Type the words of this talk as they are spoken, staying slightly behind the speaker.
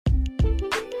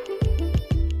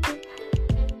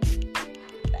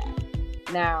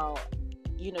Now,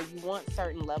 you want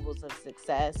certain levels of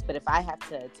success, but if I have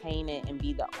to attain it and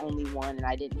be the only one and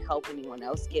I didn't help anyone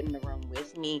else get in the room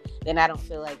with me, then I don't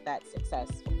feel like that's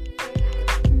successful.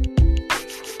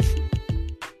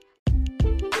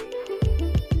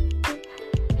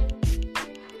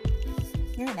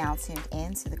 You're now tuned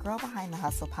in to the Girl Behind the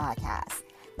Hustle podcast,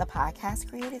 the podcast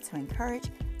created to encourage,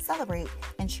 celebrate,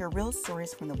 and share real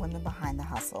stories from the women behind the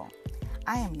hustle.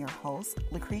 I am your host,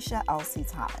 Lucretia L.C.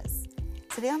 Thomas.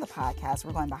 Today on the podcast,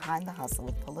 we're going behind the hustle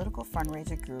with political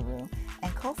fundraiser guru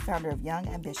and co-founder of Young,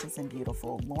 Ambitious, and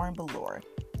Beautiful, Lauren Ballure.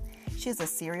 She is a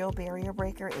serial barrier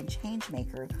breaker and change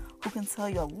maker who can tell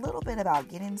you a little bit about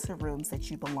getting into rooms that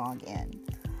you belong in.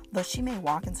 Though she may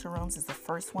walk into rooms as the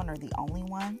first one or the only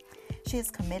one, she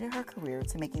has committed her career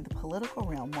to making the political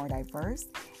realm more diverse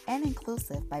and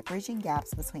inclusive by bridging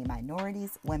gaps between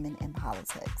minorities, women, and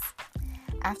politics.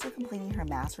 After completing her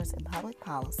master's in public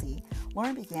policy,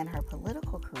 Lauren began her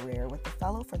political career with the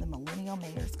Fellow for the Millennial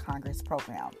Mayors Congress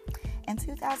program. In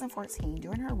 2014,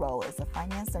 during her role as the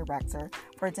finance director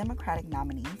for a Democratic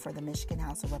nominee for the Michigan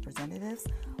House of Representatives,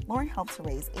 Lauren helped to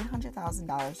raise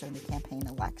 $800,000 during the campaign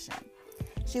election.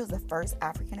 She was the first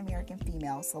African-American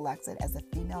female selected as the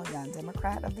Female Young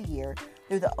Democrat of the Year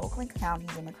through the Oakland County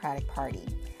Democratic Party,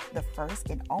 the first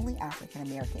and only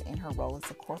African-American in her role as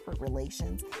the corporate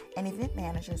relations and event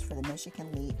managers for the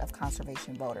Michigan League of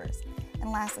Conservation Voters,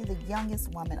 and lastly, the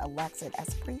youngest woman elected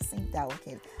as precinct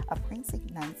delegate of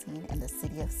Precinct 19 in the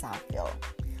city of Southfield.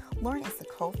 Lauren is the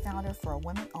co-founder for a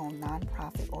women-owned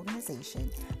nonprofit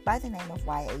organization by the name of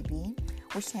YAB,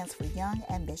 which stands for Young,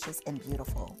 Ambitious, and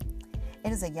Beautiful.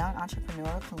 It is a young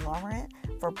entrepreneur conglomerate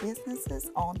for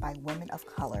businesses owned by women of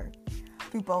color.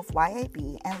 Through both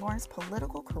YAB and Lauren's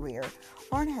political career,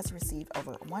 Lauren has received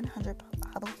over 100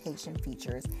 publication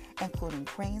features, including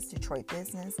Crain's Detroit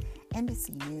Business,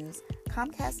 NBC News,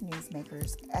 Comcast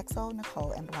Newsmakers, Exo,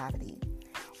 Nicole, and Blavity.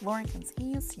 Lauren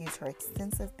continues to use her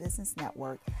extensive business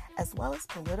network as well as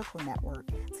political network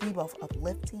to be both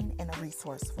uplifting and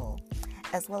resourceful,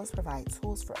 as well as provide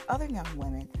tools for other young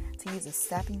women to use as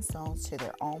stepping stones to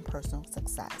their own personal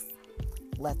success.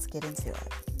 Let's get into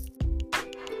it.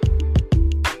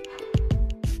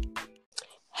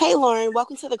 Hey, Lauren,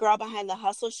 welcome to the Girl Behind the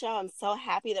Hustle show. I'm so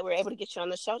happy that we're able to get you on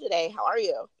the show today. How are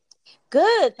you?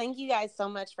 Good. Thank you guys so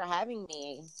much for having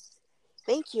me.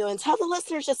 Thank you. And tell the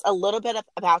listeners just a little bit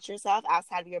about yourself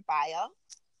outside of your bio.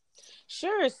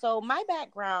 Sure. So my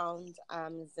background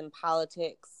is in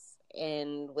politics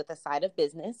and with a side of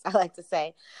business, I like to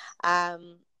say.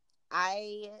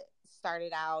 I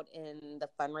started out in the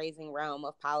fundraising realm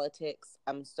of politics.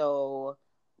 So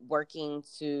working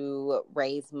to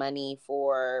raise money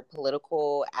for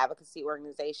political advocacy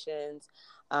organizations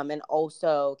and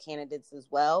also candidates as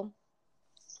well.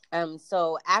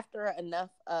 So after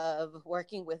enough of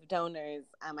working with donors,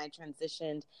 I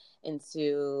transitioned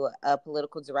into a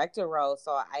political director role.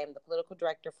 So I am the political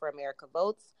director for America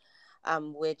Votes,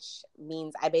 which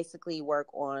means I basically work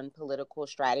on political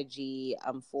strategy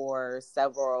for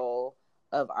several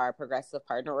of our progressive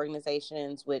partner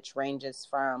organizations, which ranges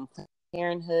from Planned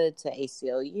Parenthood to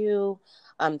ACLU,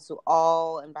 to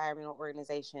all environmental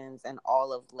organizations and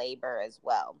all of labor as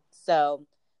well. So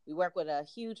we work with a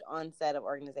huge onset of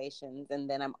organizations. And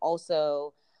then I'm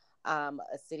also a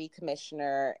city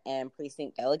commissioner and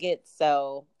precinct delegate.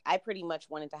 So I pretty much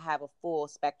wanted to have a full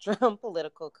spectrum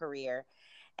political career.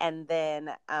 And then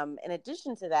in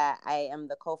addition to that, I am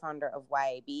the co-founder of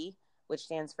YAB, which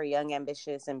stands for Young,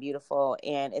 Ambitious, and Beautiful.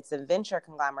 And it's a venture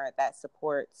conglomerate that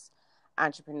supports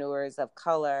entrepreneurs of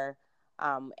color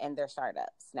and their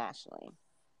startups nationally.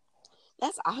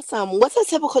 That's awesome. What's a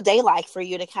typical day like for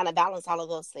you to kind of balance all of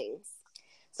those things?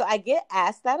 So I get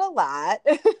asked that a lot.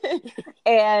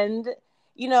 And,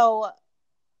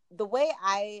 the way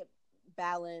I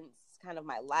balance kind of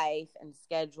my life and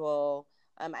schedule,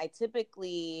 I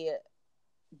typically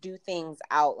do things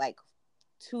out like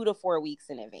 2 to 4 weeks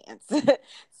in advance.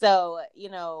 So,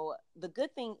 the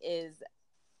good thing is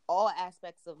all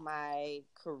aspects of my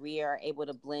career are able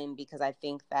to blend because I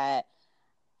think that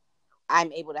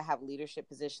I'm able to have leadership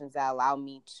positions that allow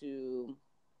me to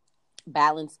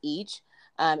balance each.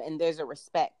 And there's a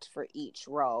respect for each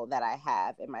role that I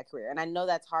have in my career. And I know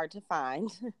that's hard to find,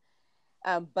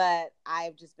 but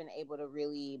I've just been able to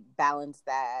really balance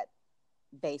that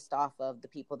based off of the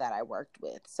people that I worked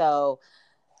with. So,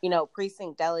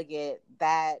 precinct delegate,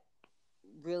 that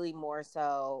really more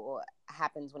so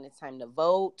happens when it's time to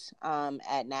vote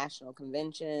at national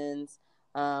conventions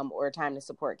or time to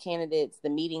support candidates. The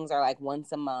meetings are like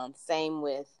once a month. Same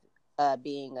with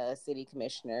being a city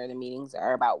commissioner. The meetings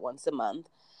are about once a month.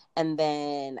 And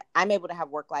then I'm able to have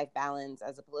work-life balance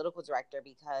as a political director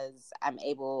because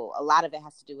a lot of it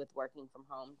has to do with working from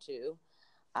home too,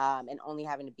 and only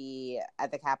having to be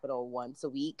at the Capitol once a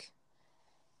week.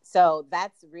 So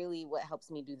that's really what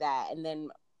helps me do that. And then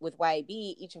with YAB,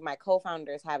 each of my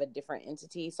co-founders have a different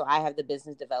entity. So I have the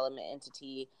business development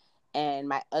entity, and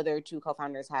my other two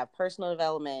co-founders have personal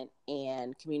development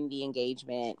and community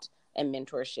engagement and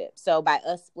mentorship. So by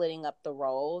us splitting up the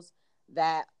roles,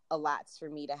 that allots for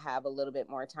me to have a little bit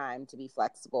more time to be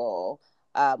flexible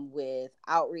with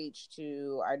outreach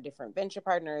to our different venture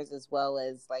partners, as well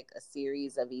as like a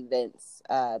series of events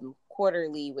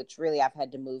quarterly, which really I've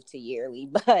had to move to yearly.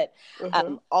 But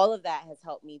all of that has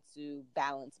helped me to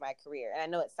balance my career. And I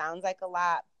know it sounds like a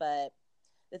lot, but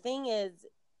the thing is,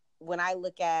 when I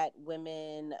look at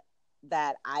women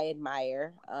that I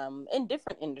admire in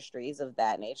different industries of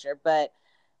that nature, but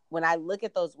when I look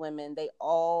at those women, they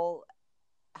all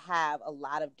have a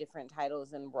lot of different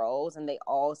titles and roles, and they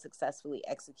all successfully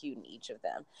execute in each of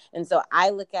them. And so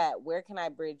I look at where can I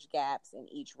bridge gaps in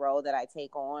each role that I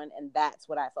take on, and that's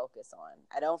what I focus on.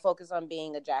 I don't focus on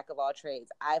being a jack of all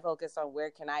trades. I focus on where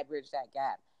can I bridge that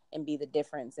gap and be the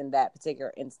difference in that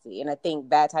particular entity. And I think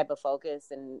that type of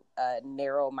focus and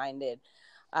narrow-minded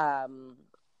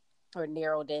or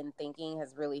narrowed-in thinking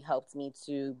has really helped me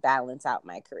to balance out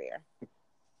my career.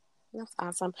 That's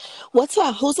awesome.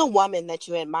 Who's a woman that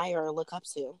you admire or look up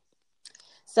to?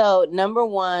 So number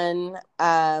one,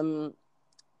 from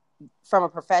a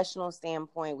professional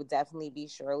standpoint, would definitely be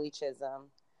Shirley Chisholm.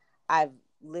 I've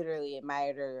literally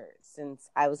admired her since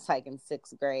I was like in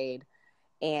 6th grade.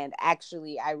 And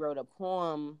actually, I wrote a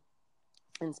poem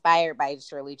inspired by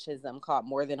Shirley Chisholm called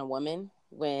More Than a Woman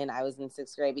when I was in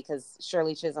 6th grade, because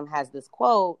Shirley Chisholm has this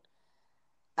quote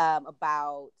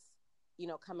about,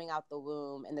 coming out the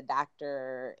womb and the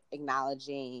doctor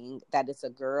acknowledging that it's a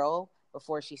girl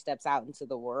before she steps out into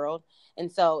the world.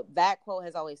 And so that quote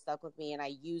has always stuck with me, and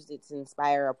I used it to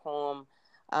inspire a poem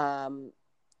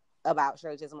about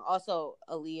Shirley Chisholm. Also,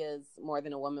 Aaliyah's More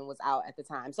Than a Woman was out at the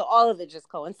time. So all of it just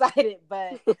coincided.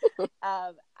 But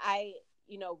I,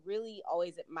 really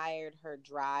always admired her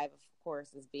drive, of course,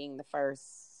 as being the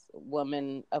first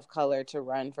woman of color to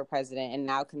run for president. And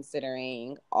now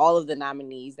considering all of the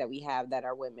nominees that we have that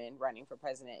are women running for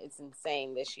president, it's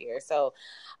insane this year. So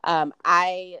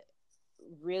I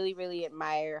really, really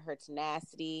admire her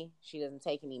tenacity. She doesn't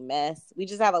take any mess. We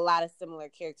just have a lot of similar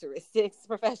characteristics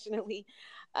professionally.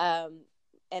 And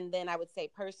then I would say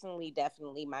personally,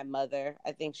 definitely my mother.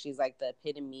 I think she's like the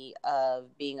epitome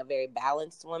of being a very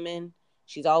balanced woman.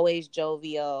 She's always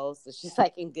jovial, so she's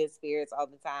like in good spirits all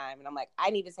the time. And I'm like, I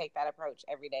need to take that approach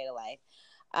every day to life.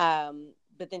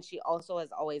 But then she also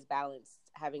has always balanced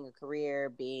having a career,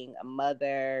 being a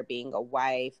mother, being a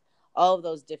wife, all of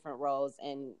those different roles.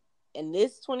 And in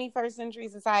this 21st century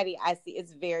society, I see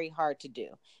it's very hard to do.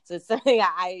 So it's something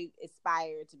I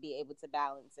aspire to be able to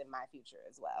balance in my future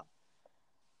as well.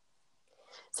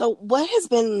 So what has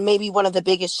been maybe one of the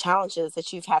biggest challenges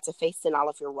that you've had to face in all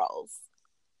of your roles?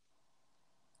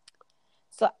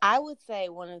 So I would say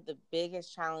one of the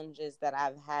biggest challenges that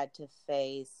I've had to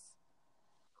face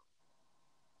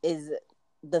is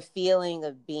the feeling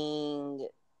of being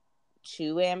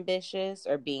too ambitious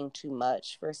or being too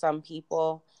much for some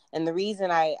people. And the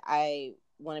reason I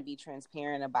want to be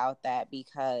transparent about that,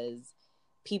 because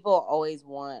people always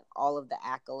want all of the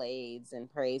accolades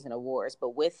and praise and awards,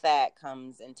 but with that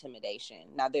comes intimidation.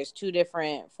 Now, there's two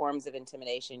different forms of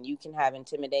intimidation. You can have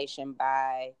intimidation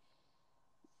by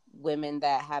women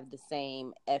that have the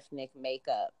same ethnic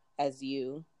makeup as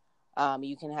you.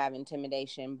 You can have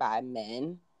intimidation by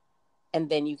men, and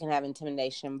then you can have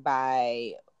intimidation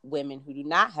by women who do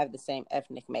not have the same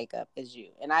ethnic makeup as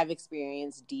you. And I've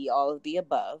experienced all of the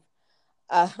above.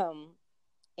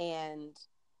 And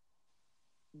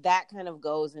that kind of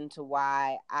goes into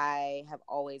why I have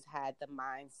always had the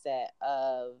mindset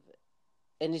of,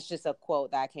 and it's just a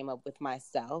quote that I came up with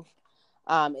myself,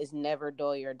 is never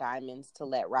dull your diamonds to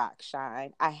let rock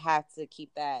shine. I have to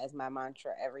keep that as my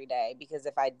mantra every day, because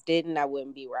if I didn't, I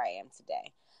wouldn't be where I am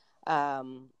today.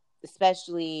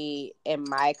 Especially in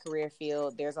my career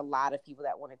field, there's a lot of people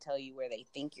that want to tell you where they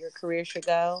think your career should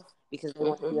go, because they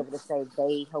want to be able to say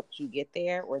they helped you get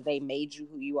there, or they made you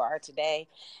who you are today.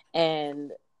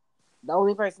 And the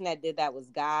only person that did that was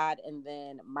God, and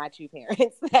then my two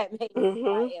parents that made me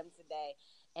who I am today.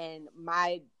 And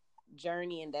my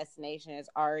journey and destination has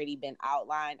already been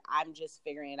outlined. I'm just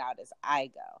figuring it out as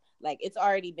I go. Like, it's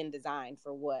already been designed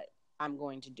for what I'm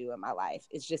going to do in my life.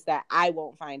 It's just that I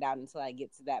won't find out until I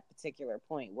get to that particular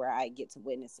point where I get to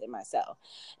witness it myself.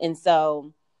 And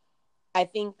so I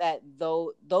think that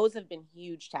though those have been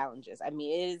huge challenges. I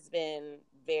mean, it has been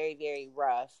very, very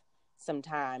rough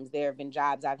sometimes. There have been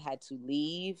jobs I've had to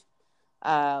leave.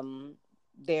 Um,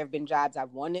 there have been jobs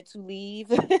I've wanted to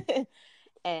leave.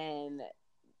 And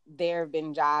there have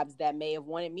been jobs that may have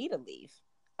wanted me to leave.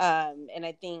 And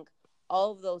I think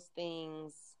all of those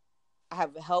things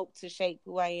have helped to shape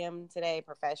who I am today,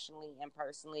 professionally and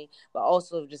personally, but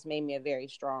also have just made me a very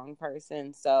strong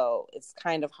person. So it's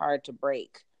kind of hard to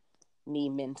break me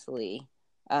mentally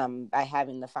by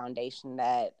having the foundation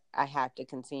that I have to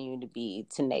continue to be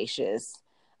tenacious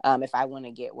if I want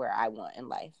to get where I want in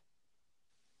life.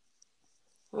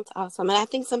 That's awesome. And I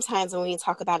think sometimes when we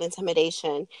talk about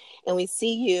intimidation and we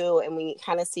see you and we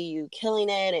kind of see you killing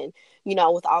it and,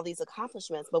 with all these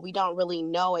accomplishments, but we don't really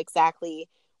know exactly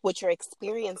what you're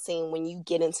experiencing when you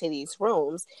get into these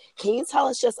rooms. Can you tell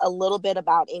us just a little bit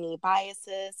about any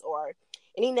biases or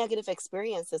any negative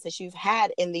experiences that you've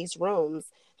had in these rooms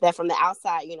that from the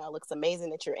outside, looks amazing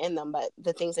that you're in them, but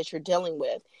the things that you're dealing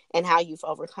with and how you've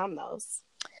overcome those?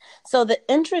 So the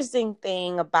interesting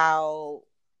thing about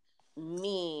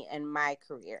me and my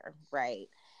career, right,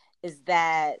 is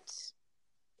that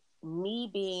me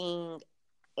being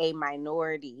a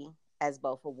minority as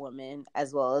both a woman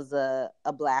as well as a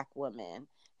Black woman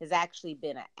has actually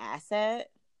been an asset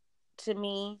to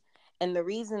me. And the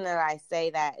reason that I say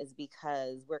that is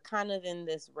because we're kind of in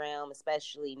this realm,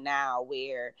 especially now,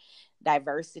 where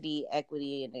diversity,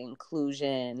 equity, and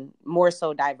inclusion, more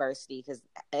so diversity, because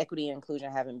equity and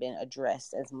inclusion haven't been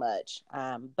addressed as much.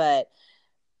 But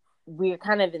we're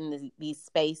kind of in these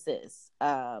spaces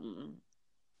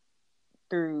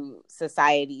through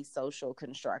society's social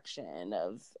construction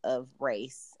of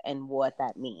race and what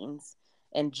that means,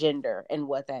 and gender and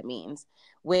what that means,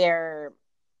 where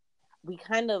we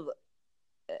kind of,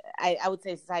 I would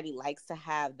say society likes to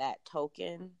have that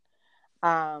token.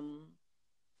 And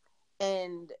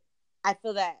I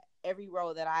feel that every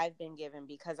role that I've been given,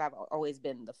 because I've always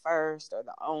been the first or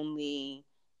the only,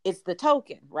 it's the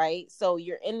token, right? So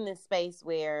you're in this space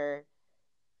where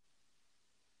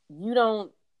you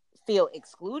don't feel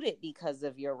excluded because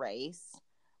of your race,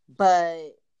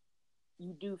 but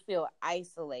you do feel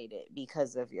isolated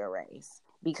because of your race,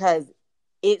 because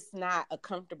it's not a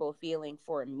comfortable feeling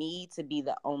for me to be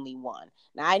the only one.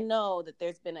 Now, I know that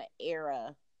there's been an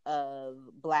era of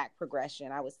Black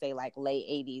progression, I would say like late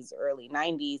 80s, early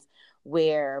 90s,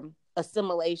 where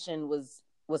assimilation was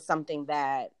something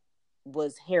that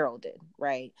was heralded,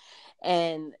 right?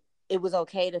 And it was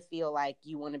okay to feel like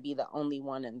you want to be the only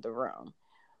one in the room.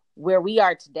 Where we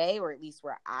are today, or at least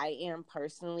where I am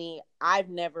personally, I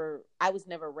was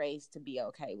never raised to be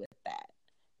okay with that.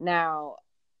 Now,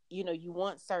 you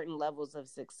want certain levels of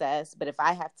success, but if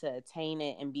I have to attain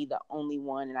it and be the only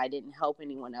one and I didn't help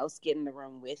anyone else get in the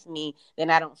room with me, then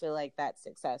I don't feel like that's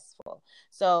successful.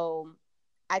 So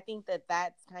I think that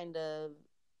that's kind of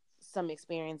some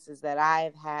experiences that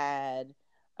I've had,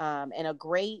 and a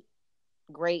great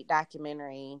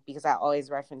documentary, because I always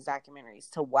reference documentaries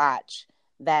to watch,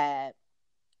 that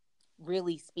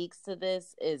really speaks to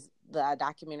this is the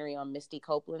documentary on Misty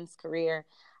Copeland's career.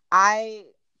 I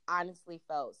honestly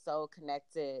felt so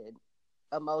connected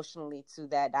emotionally to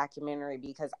that documentary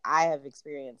because I have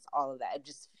experienced all of that.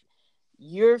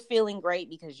 You're feeling great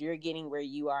because you're getting where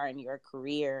you are in your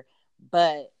career,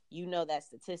 but that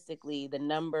statistically the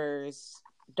numbers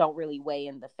don't really weigh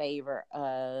in the favor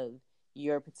of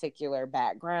your particular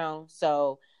background.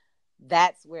 So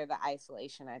that's where the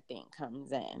isolation, I think,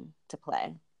 comes in to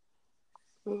play.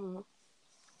 Mm-hmm.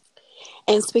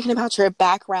 And speaking about your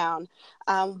background,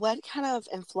 what kind of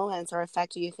influence or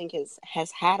effect do you think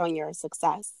has had on your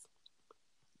success?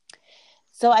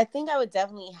 So I think I would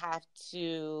definitely have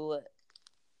to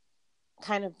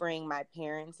kind of bring my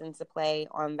parents into play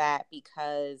on that,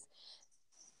 because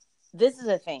this is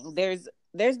a thing.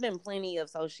 There's been plenty of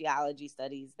sociology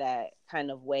studies that kind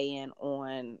of weigh in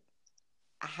on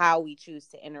how we choose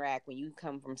to interact when you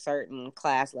come from certain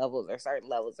class levels or certain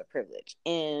levels of privilege.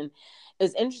 And it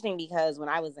was interesting because when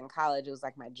I was in college, it was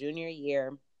like my junior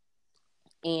year,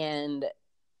 and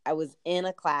I was in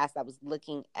a class that was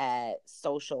looking at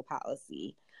social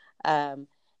policy.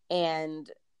 And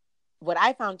what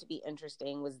I found to be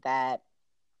interesting was that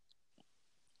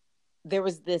there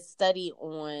was this study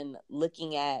on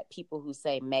looking at people who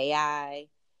say, may I,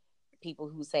 people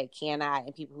who say, can I,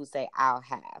 and people who say, I'll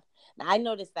have. Now, I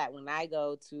noticed that when I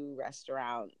go to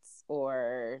restaurants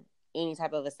or any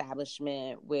type of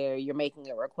establishment where you're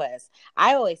making a request,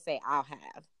 I always say, I'll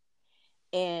have.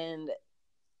 And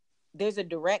there's a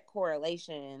direct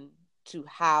correlation to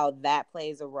how that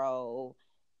plays a role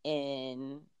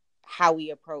in how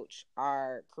we approach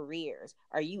our careers.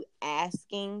 Are you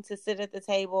asking to sit at the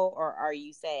table, or are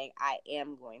you saying, I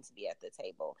am going to be at the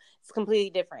table? It's completely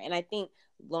different. And I think,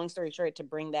 long story short, to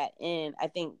bring that in, I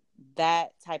think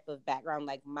that type of background,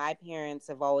 like my parents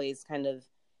have always kind of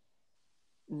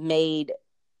made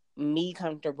me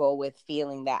comfortable with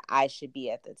feeling that I should be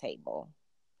at the table.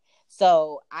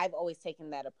 So I've always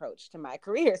taken that approach to my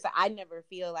career. So I never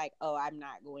feel like, oh, I'm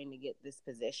not going to get this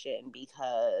position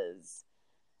because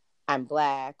I'm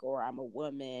Black, or I'm a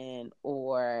woman,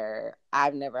 or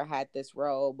I've never had this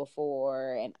role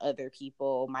before and other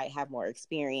people might have more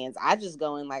experience. I just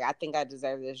go in like, I think I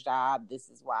deserve this job. This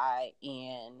is why.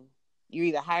 And you're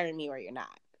either hiring me or you're not.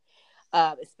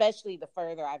 Especially the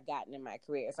further I've gotten in my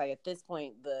career. It's like at this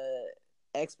point, the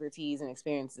expertise and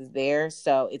experience is there.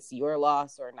 So it's your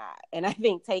loss or not. And I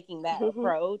think taking that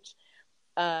approach,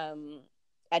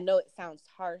 I know it sounds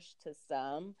harsh to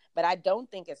some, but I don't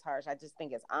think it's harsh. I just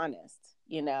think it's honest,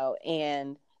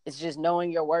 and it's just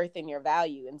knowing your worth and your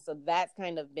value. And so that's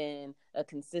kind of been a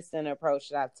consistent approach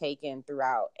that I've taken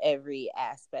throughout every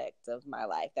aspect of my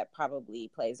life that probably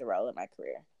plays a role in my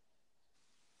career.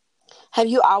 Have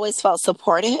you always felt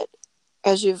supported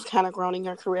as you've kind of grown in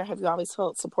your career? Have you always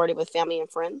felt supported with family and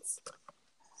friends?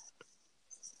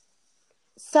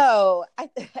 So I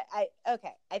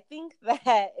think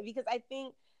that, because I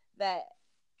think that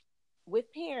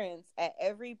with parents at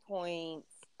every point,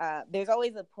 there's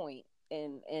always a point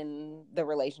in the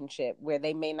relationship where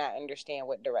they may not understand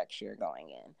what direction you're going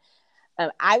in.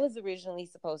 I was originally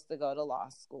supposed to go to law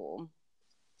school,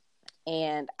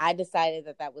 and I decided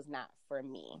that was not for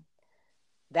me.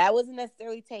 That wasn't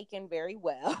necessarily taken very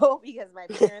well because my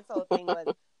parents' whole thing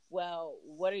was, well,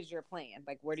 what is your plan?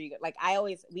 Like, where do you go? Like,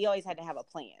 we always had to have a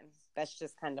plan. That's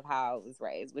just kind of how I was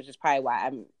raised, which is probably why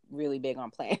I'm really big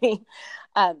on planning.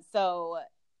 So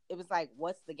it was like,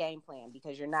 what's the game plan?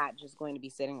 Because you're not just going to be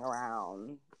sitting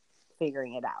around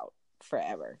figuring it out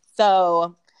forever.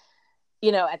 So,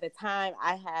 at the time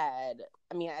I had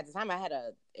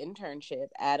an internship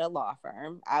at a law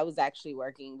firm. I was actually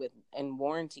working in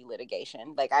warranty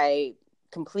litigation. Like I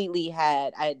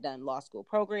had done law school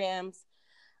programs,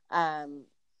 done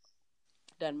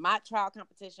mock trial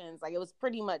competitions. Like it was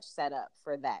pretty much set up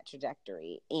for that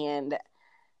trajectory. And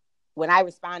when I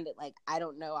responded, like, I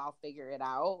don't know, I'll figure it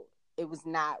out, it was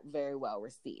not very well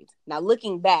received. Now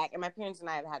looking back, and my parents and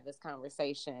I have had this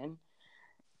conversation,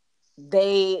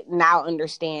 they now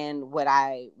understand what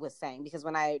I was saying, because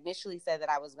when I initially said that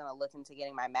I was going to look into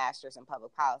getting my master's in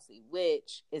public policy,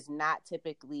 which is not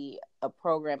typically a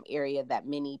program area that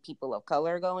many people of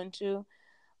color go into,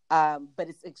 but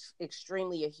it's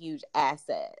extremely a huge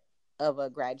asset of a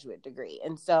graduate degree.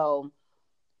 And so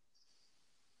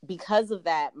because of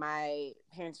that, my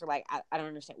parents were like, I don't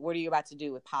understand. What are you about to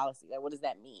do with policy? Like, what does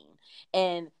that mean?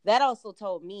 And that also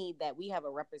told me that we have a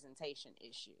representation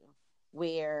issue,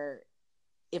 where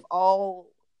if all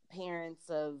parents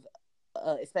of,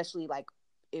 especially like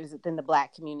it was within the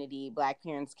Black community, Black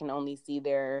parents can only see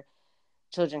their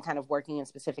children kind of working in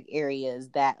specific areas,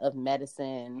 that of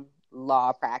medicine,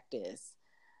 law practice,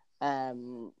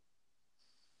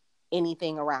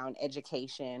 anything around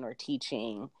education or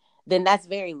teaching, then that's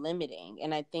very limiting.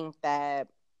 And I think that,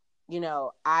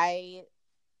 I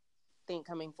think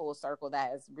coming full circle,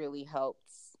 that has really helped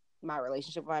my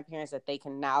relationship with my parents, that they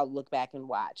can now look back and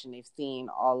watch, and they've seen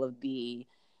all of the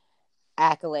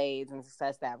accolades and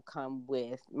success that have come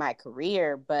with my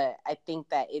career. But I think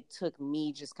that it took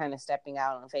me just kind of stepping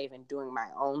out on faith and doing my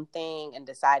own thing and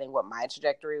deciding what my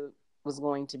trajectory was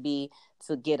going to be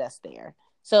to get us there.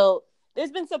 So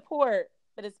there's been support,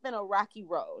 but it's been a rocky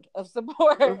road of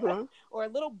support, or a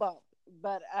little bump.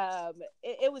 But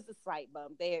it was a slight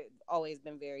bump. They have always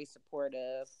been very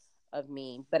supportive of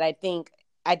me. But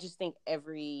I just think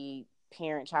every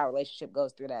parent-child relationship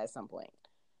goes through that at some point.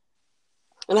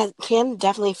 And I can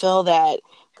definitely feel that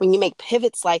when you make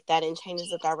pivots like that and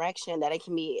changes of direction, that it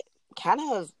can be kind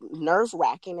of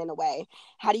nerve-wracking in a way.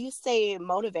 How do you stay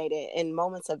motivated in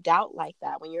moments of doubt like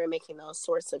that when you're making those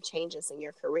sorts of changes in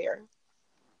your career?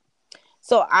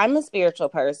 So I'm a spiritual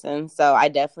person, so I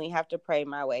definitely have to pray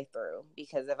my way through,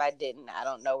 because if I didn't, I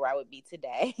don't know where I would be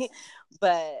today.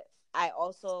 But I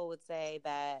also would say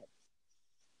that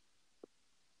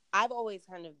I've always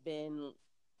kind of been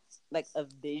like a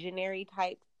visionary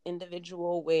type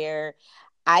individual, where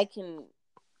I can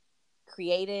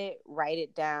create it, write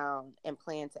it down, and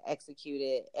plan to execute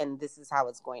it, and this is how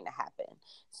it's going to happen.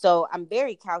 So I'm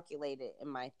very calculated in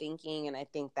my thinking, and I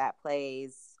think that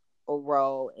plays a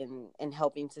role in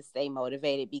helping to stay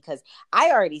motivated, because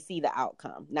I already see the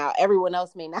outcome. Now, everyone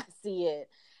else may not see it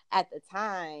at the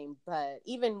time, but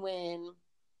even when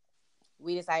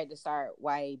we decided to start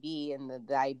YAB, and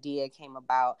the idea came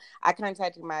about. I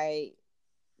contacted my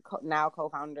now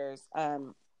co-founders.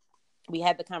 We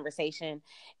had the conversation,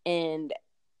 and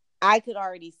I could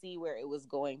already see where it was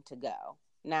going to go.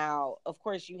 Now, of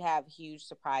course, you have huge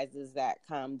surprises that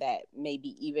come that may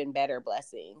be even better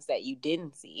blessings that you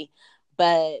didn't see,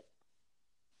 but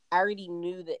I already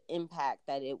knew the impact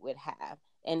that it would have.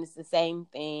 And it's the same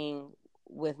thing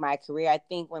with my career. I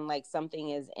think when like something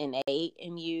is innate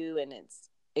in you and it's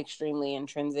extremely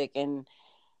intrinsic in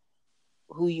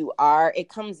who you are, it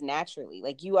comes naturally.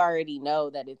 Like you already know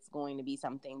that it's going to be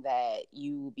something that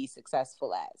you will be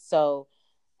successful at. So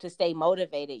to stay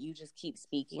motivated, you just keep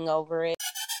speaking over it.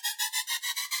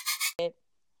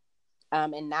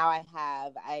 And now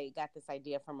I got this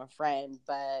idea from a friend,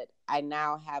 but I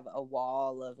now have a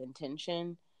wall of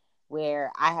intention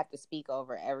where I have to speak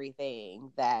over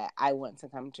everything that I want to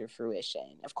come to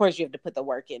fruition. Of course, you have to put the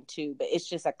work in too, but it's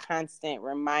just a constant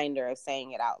reminder of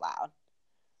saying it out loud.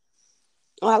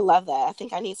 Oh, I love that. I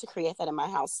think I need to create that in my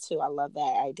house too. I love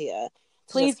that idea.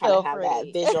 To Please just kind of feel have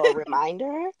free. that visual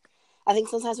reminder. I think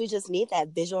sometimes we just need that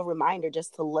visual reminder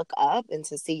just to look up and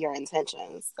to see your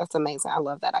intentions. That's amazing. I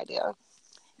love that idea.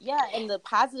 Yeah, and the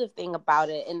positive thing about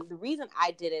it, and the reason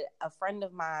I did it, a friend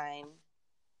of mine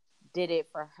did it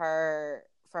for her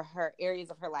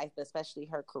areas of her life, but especially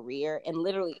her career, and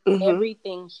literally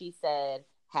everything she said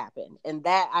happened. And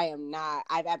that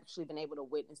I've actually been able to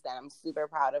witness that. I'm super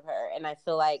proud of her. And I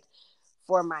feel like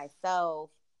for myself,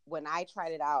 when I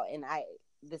tried it out and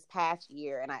this past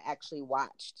year, and I actually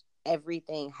watched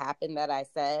everything happen that I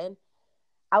said,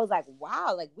 I was like,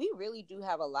 wow, like we really do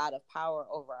have a lot of power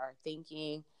over our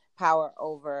thinking, power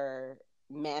over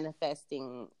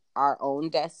manifesting our own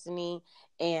destiny.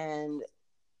 And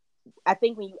I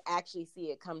think when you actually see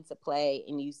it come to play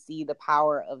and you see the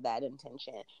power of that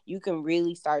intention, you can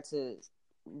really start to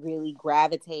really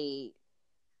gravitate,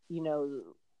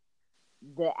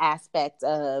 the aspect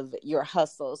of your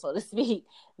hustle, so to speak,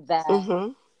 that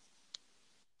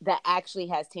actually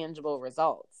has tangible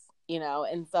results.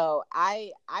 And so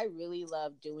I really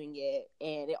love doing it,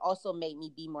 and it also made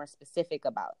me be more specific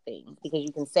about things, because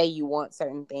you can say you want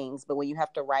certain things, but when you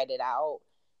have to write it out,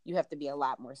 you have to be a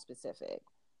lot more specific.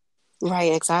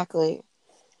 Right, exactly.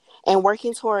 And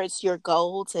working towards your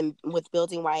goals and with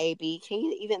building YAB, can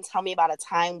you even tell me about a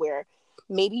time where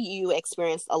maybe you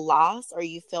experienced a loss or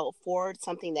you felt forward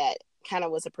something that kind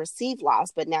of was a perceived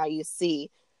loss, but now you see,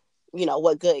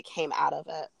 what good came out of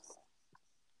it?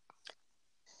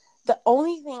 The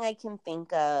only thing I can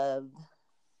think of,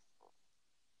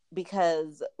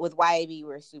 because with YAB,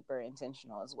 we're super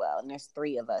intentional as well, and there's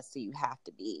 3 of us, so you have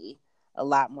to be a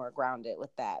lot more grounded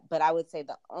with that. But I would say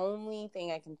the only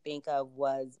thing I can think of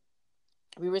was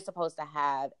we were supposed to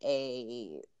have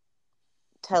a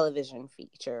television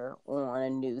feature on a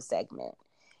news segment,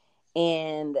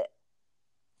 and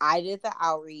I did the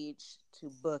outreach to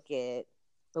book it,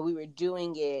 but we were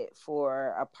doing it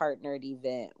for a partnered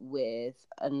event with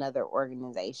another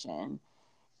organization.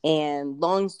 And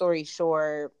long story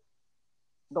short,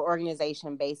 the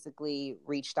organization basically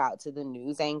reached out to the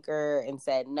news anchor and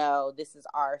said, no, this is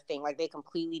our thing. Like, they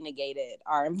completely negated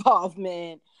our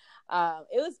involvement.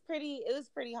 It was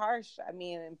pretty harsh. I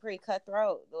mean, and pretty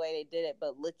cutthroat the way they did it.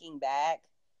 But looking back,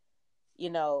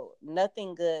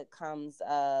 nothing good comes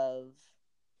of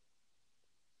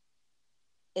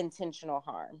intentional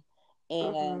harm.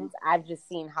 And I've just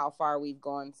seen how far we've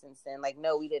gone since then. Like,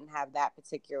 no, we didn't have that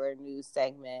particular news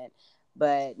segment,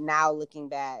 but now looking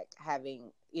back,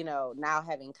 having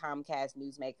Comcast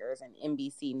Newsmakers and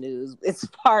NBC News, it's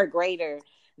far greater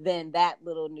than that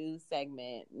little news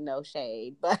segment. No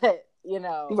shade, but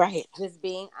right, just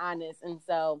being honest. And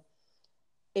so,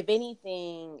 if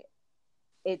anything,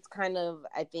 it's kind of,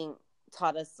 I think,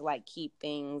 taught us to like keep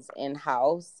things in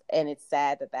house, and it's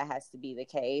sad that has to be the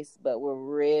case, but we're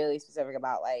really specific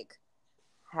about like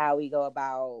how we go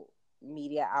about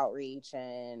media outreach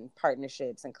and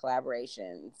partnerships and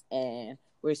collaborations, and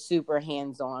we're super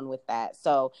hands-on with that.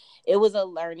 So it was a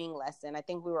learning lesson. I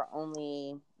think we were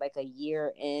only like a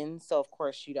year in, so of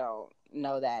course you don't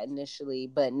know that initially,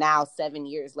 but now 7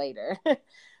 years later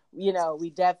we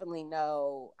definitely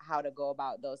know how to go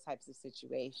about those types of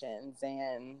situations,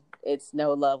 and it's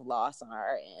no love lost on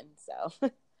our end. So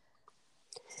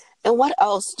and what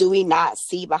else do we not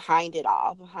see behind it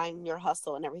all, behind your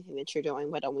hustle and everything that you're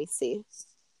doing? What don't we see?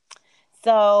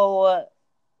 So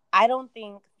I don't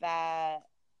think that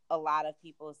a lot of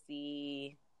people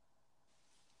see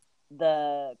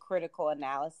the critical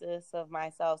analysis of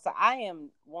myself. So I am,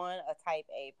 1, a type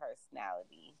A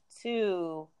personality.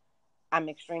 2, I'm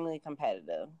extremely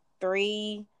competitive.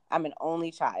 3, I'm an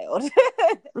only child.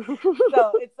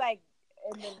 So it's like,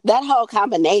 and then that whole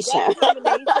combination.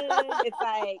 It's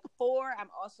like 4, I'm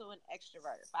also an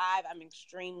extrovert. 5, I'm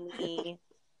extremely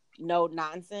no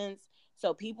nonsense.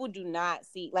 So people do not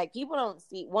see, like, people don't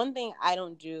see. One thing I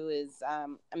don't do is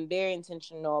I'm very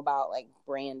intentional about like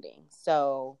branding.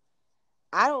 So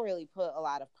I don't really put a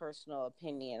lot of personal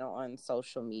opinion on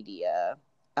social media.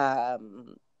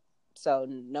 So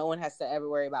no one has to ever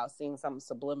worry about seeing something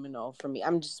subliminal from me.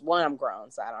 I'm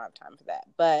grown, so I don't have time for that.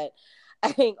 But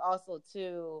I think also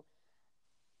too,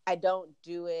 I don't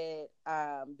do it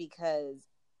because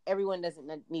everyone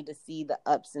doesn't need to see the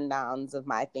ups and downs of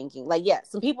my thinking. Like, yeah,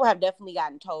 some people have definitely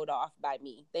gotten told off by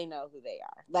me. They know who they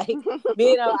are. Like,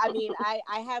 you know, I mean,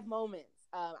 I have moments.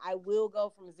 I will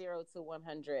go from 0 to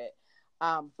 100.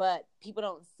 But people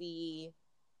don't see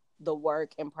the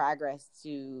work and progress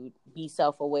to be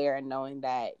self-aware and knowing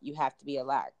that you have to be a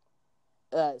lot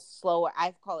slower.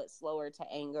 I call it slower to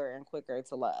anger and quicker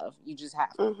to love. You just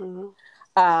have to.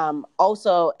 Mm-hmm.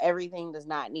 Also, everything does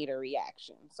not need a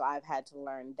reaction. So I've had to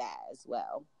learn that as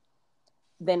well.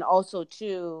 Then also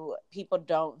too, people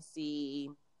don't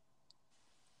see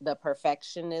the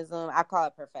perfectionism. I call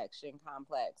it perfection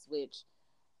complex, which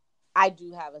I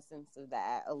do have a sense of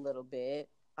that a little bit.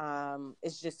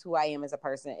 It's just who I am as a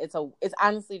person. It's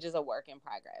honestly just a work in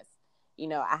progress. You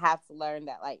know, I have to learn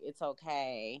that like it's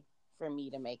okay for me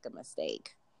to make a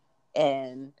mistake.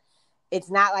 And it's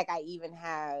not like I even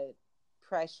had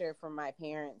pressure from my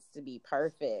parents to be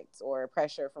perfect or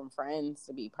pressure from friends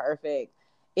to be perfect.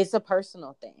 It's a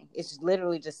personal thing. It's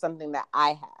literally just something that I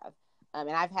have. And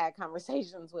I've had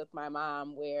conversations with my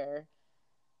mom where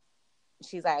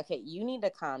she's like, okay, you need to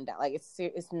calm down. Like,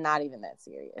 it's not even that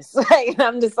serious. Like,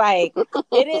 I'm just like,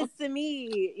 it is to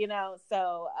me, you know?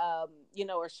 So, you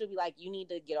know, or she'll be like, you need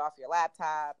to get off your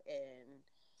laptop and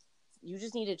you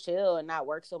just need to chill and not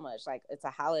work so much. Like, it's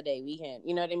a holiday weekend,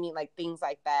 you know what I mean? Like, things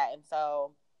like that. And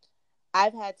so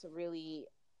I've had to really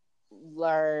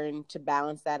learn to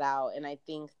balance that out. And I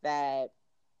think that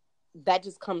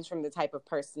just comes from the type of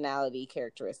personality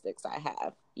characteristics I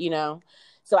have, you know?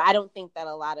 So I don't think that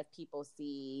a lot of people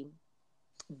see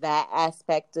that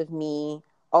aspect of me.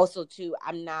 Also, too,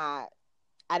 I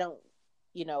don't,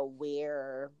 you know,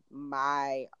 wear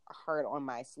my heart on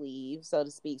my sleeve, so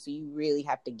to speak. So you really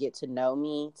have to get to know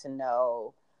me to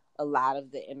know a lot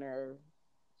of the inner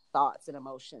thoughts and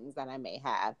emotions that I may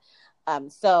have.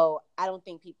 So I don't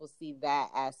think people see that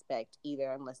aspect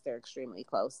either unless they're extremely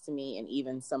close to me. And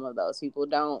even some of those people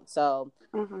don't. So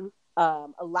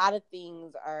a lot of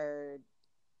things are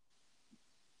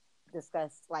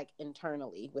discussed like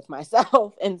internally with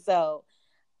myself. And so,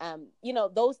 you know,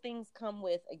 those things come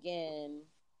with, again,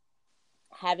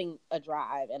 having a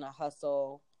drive and a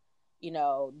hustle. You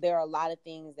know, there are a lot of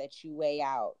things that you weigh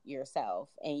out yourself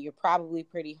and you're probably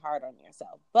pretty hard on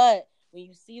yourself. But when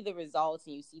you see the results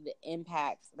and you see the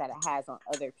impacts that it has on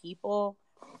other people,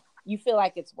 you feel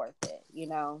like it's worth it, you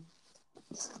know?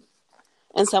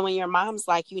 And so when your mom's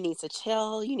like, you need to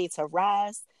chill, you need to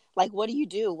rest, like, what do you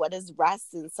do? What does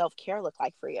rest and self-care look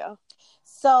like for you?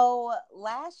 So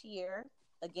last year,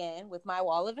 again, with my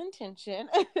wall of intention,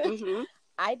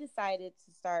 I decided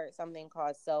to start something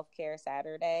called Self-Care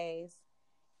Saturdays.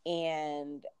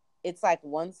 And it's like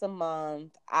once a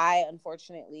month. I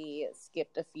unfortunately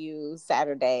skipped a few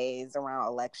Saturdays around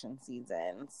election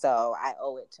season, so I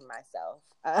owe it to myself.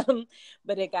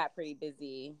 But it got pretty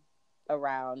busy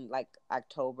around like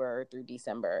October through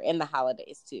December and the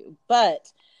holidays too.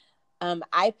 But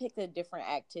I pick a different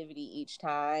activity each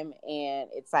time, and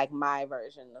it's like my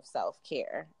version of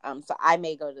self-care. So I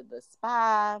may go to the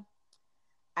spa.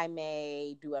 I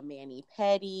may do a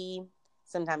mani-pedi.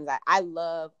 Sometimes I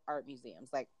love art museums.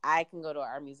 Like, I can go to an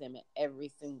art museum in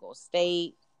every single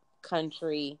state,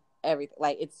 country, everything.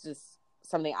 Like, it's just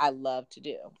something I love to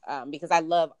do because I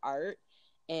love art,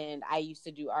 and I used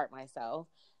to do art myself.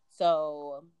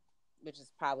 So, which is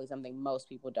probably something most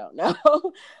people don't know.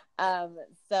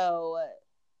 So,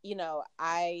 you know,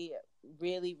 I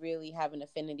really, really have an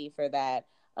affinity for that.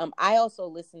 I also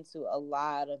listen to a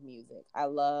lot of music. I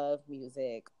love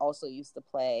music. Also used to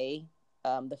play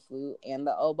the flute and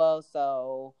the oboe.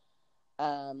 So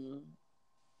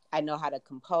I know how to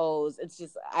compose. It's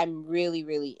just, I'm really,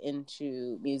 really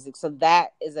into music. So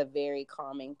that is a very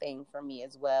calming thing for me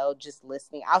as well. Just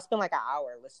listening. I'll spend like an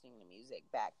hour listening to music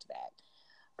back to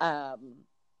back.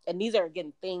 And these are,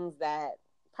 again, things that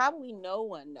probably no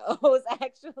one knows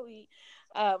actually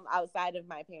outside of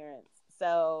my parents.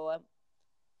 So,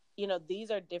 you know,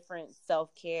 these are different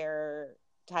self-care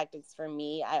tactics for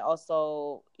me. I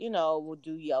also, you know, will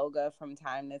do yoga from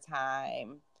time to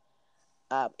time.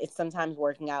 it's sometimes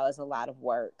working out is a lot of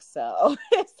work. So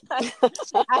it's like,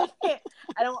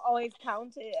 I don't always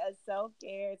count it as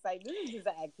self-care. It's like, this is just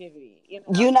an activity,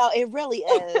 It really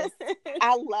is.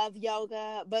 I love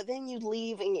yoga, but then you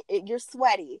leave and you're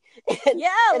sweaty. Yeah,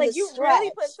 like you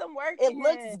really put some work in. It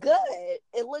looks good.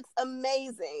 It looks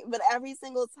amazing. But every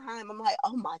single time I'm like,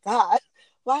 oh my God,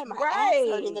 why am my ass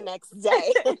hurting the next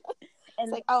day?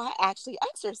 It's like, oh, I actually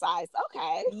exercise.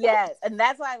 Okay. Yes. And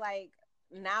that's why, like,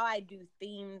 now I do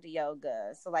themed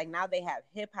yoga. So, like, now they have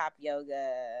hip hop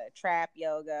yoga, trap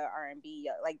yoga, R&B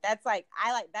yoga. Like, that's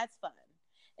that's fun.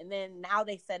 And then now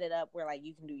they set it up where, like,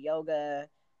 you can do yoga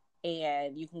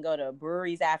and you can go to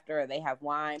breweries after, or they have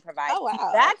wine provided. Oh,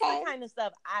 wow. That's the kind of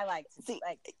stuff I like to see.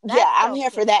 Like, yeah, I'm here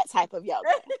for that type of yoga.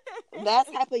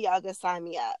 That type of yoga, sign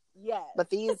me up. Yes. But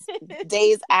these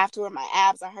days after my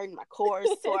abs are hurting, my core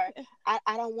is sore, I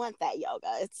don't want that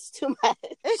yoga. It's too much.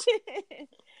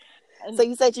 So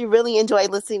you said you really enjoy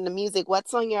listening to music.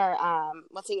 What's on your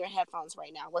headphones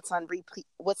right now? What's on repeat?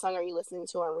 What song are you listening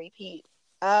to on repeat?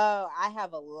 Oh, I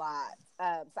have a lot.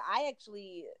 So I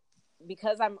actually,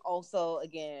 because I'm also,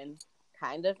 again,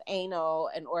 kind of anal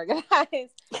and organized,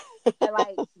 and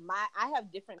like I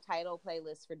have different title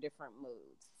playlists for different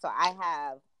moods. So I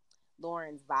have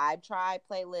Lauren's Vibe Tribe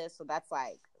playlist. So that's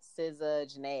like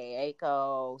SZA, Janae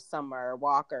Aiko, Summer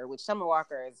Walker, which Summer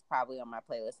Walker is probably on my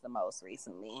playlist the most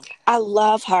recently. I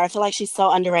love her. I feel like she's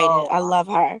so underrated. I love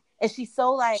her. And she's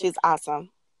so like... She's awesome.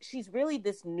 She's really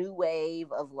this new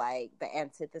wave of like the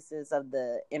antithesis of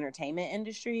the entertainment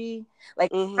industry.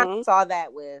 Like I saw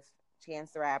that with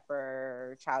Chance the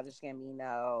Rapper, Childish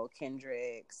Gambino,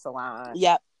 Kendrick, Solange.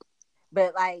 Yep.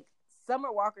 But like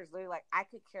Summer Walker's literally like, I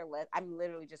could care less. I'm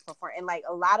literally just performing. And like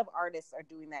a lot of artists are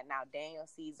doing that now. Daniel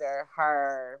Caesar,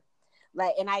 her,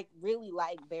 like, and I really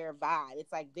like their vibe.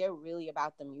 It's like they're really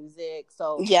about the music.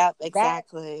 So yep,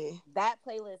 exactly. That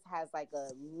playlist has like a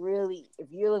really, if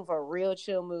you're looking for a real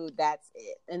chill mood, that's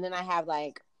it. And then I have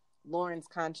like Lauren's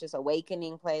Conscious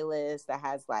Awakening playlist that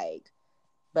has like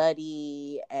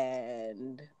Buddy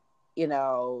and, you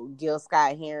know, Gil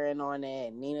Scott Heron on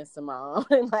it, Nina Simone,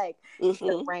 and like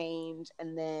the range.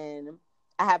 And then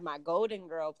I have my Golden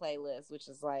Girl playlist, which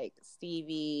is like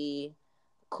Stevie,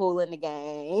 Kool and the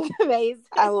Gang.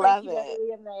 I love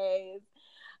it. Amazing.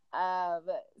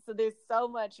 So there's so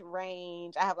much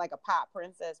range. I have like a pop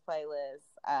princess playlist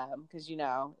because you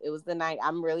know it was the night.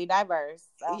 I'm really diverse.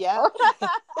 So. Yeah.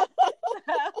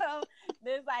 So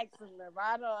there's like some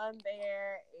Nirvana on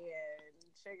there and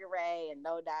Sugar Ray and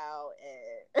No Doubt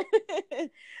and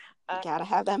gotta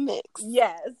have that mix.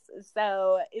 Yes.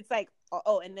 So it's like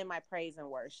and then my praise and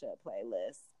worship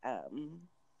playlist.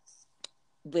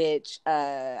 Which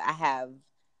I have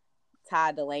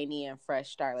Todd Delaney and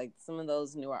Fresh Start, like some of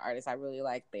those newer artists. I really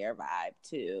like their vibe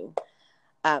too.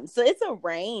 So it's a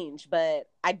range, but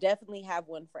I definitely have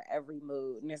one for every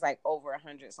mood, and there's like over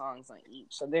 100 songs on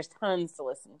each, so there's tons to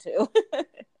listen to.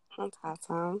 That's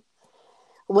awesome.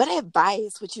 What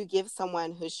advice would you give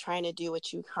someone who's trying to do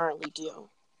what you currently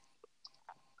do?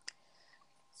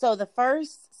 So the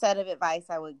first set of advice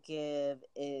I would give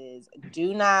is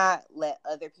do not let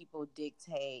other people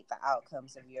dictate the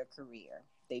outcomes of your career.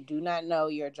 They do not know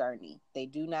your journey. They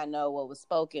do not know what was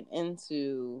spoken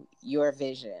into your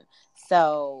vision.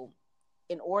 So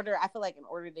I feel like in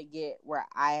order to get where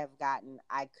I have gotten,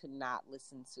 I could not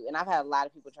listen to, and I've had a lot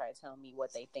of people try to tell me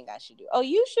what they think I should do. Oh,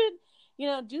 you should,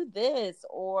 do this,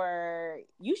 or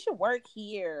you should work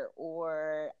here,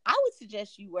 or I would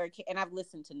suggest you work here. And I've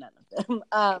listened to none of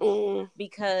them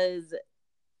because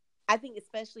I think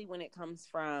especially when it comes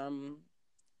from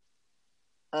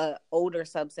an older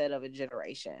subset of a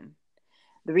generation.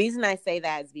 The reason I say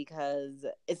that is because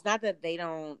it's not that they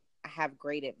don't have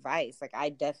great advice. Like I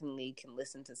definitely can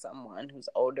listen to someone who's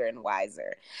older and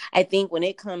wiser. I think when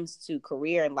it comes to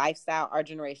career and lifestyle, our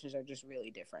generations are just really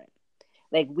different.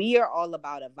 Like we are all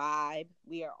about a vibe.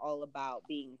 We are all about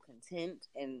being content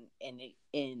and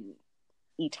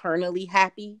eternally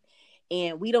happy.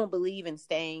 And we don't believe in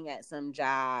staying at some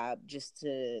job just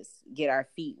to get our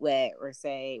feet wet or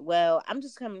say, well, I'm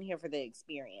just coming here for the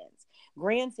experience.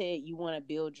 Granted, you want to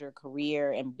build your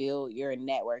career and build your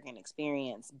network and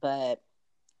experience, but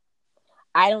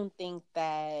I don't think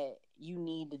that you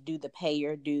need to do the pay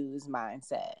your dues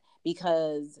mindset,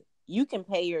 because you can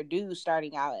pay your dues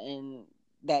starting out in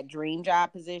that dream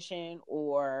job position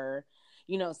or,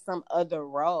 some other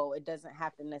role. It doesn't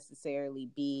have to necessarily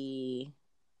be,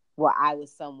 well, I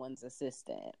was someone's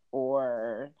assistant,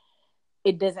 or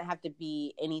it doesn't have to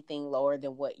be anything lower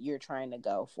than what you're trying to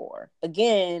go for.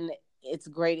 Again, it's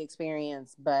a great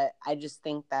experience, but I just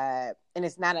think that, and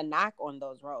it's not a knock on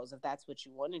those roles if that's what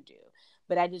you want to do,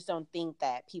 but I just don't think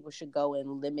that people should go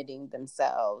in limiting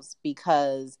themselves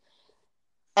because,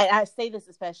 and I say this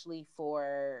especially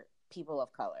for people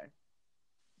of color.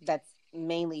 That's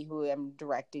mainly who I'm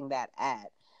directing that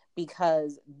at,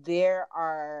 because there's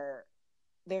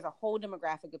a whole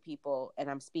demographic of people, and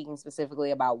I'm speaking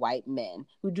specifically about white men,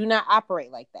 who do not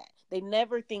operate like that. They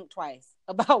never think twice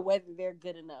about whether they're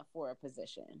good enough for a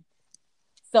position.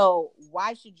 So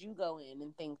why should you go in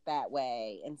and think that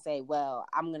way and say, well,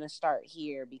 I'm going to start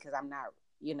here because I'm not,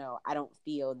 I don't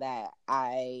feel that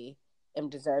I am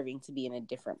deserving to be in a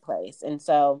different place. And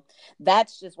so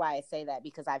that's just why I say that,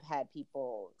 because I've had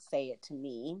people say it to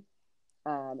me.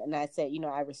 And I said,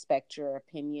 I respect your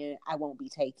opinion. I won't be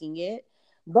taking it.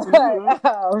 But,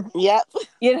 yep.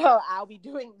 I'll be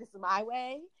doing this my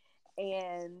way.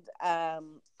 And I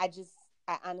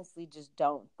honestly just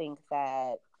don't think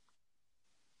that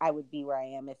I would be where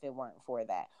I am if it weren't for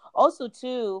that. Also,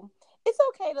 too, it's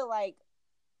okay to like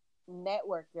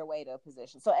network your way to a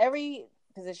position. So every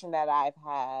position that I've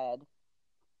had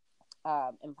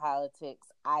in politics,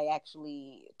 I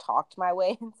actually talked my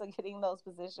way into getting those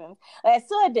positions. Like, I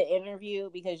still had to interview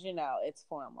because, it's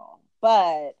formal.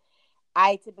 But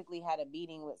I typically had a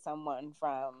meeting with someone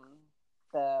from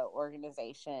the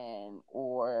organization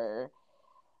or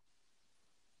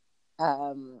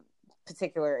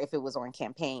particular if it was on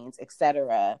campaigns,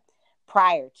 etc.,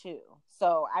 prior to.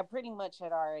 So I pretty much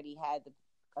had already had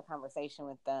a conversation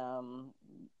with them,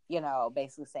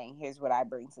 basically saying, here's what I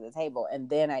bring to the table. And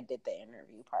then I did the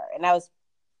interview part. And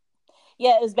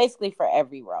it was basically for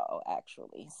every role,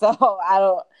 actually. So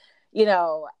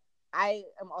I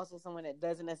am also someone that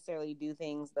doesn't necessarily do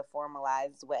things the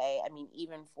formalized way. I mean,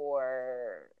 even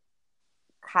for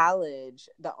college,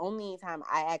 the only time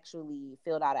I actually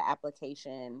filled out an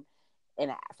application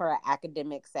for an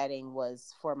academic setting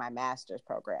was for my master's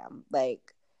program.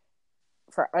 Like,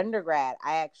 for undergrad,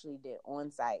 I actually did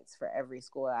on-sites for every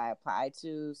school I applied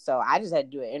to. So I just had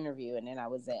to do an interview and then I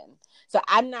was in. So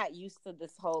I'm not used to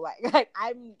this whole, like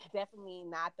I'm definitely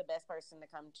not the best person to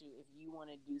come to if you want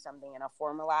to do something in a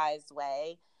formalized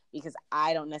way, because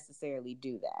I don't necessarily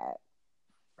do that.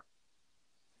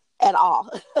 At all.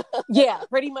 Yeah,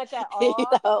 pretty much at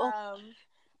all.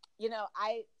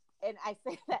 I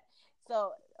say that.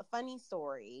 So a funny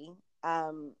story.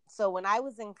 So when I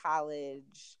was in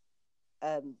college,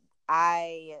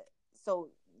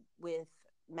 with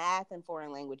math and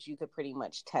foreign language, you could pretty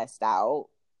much test out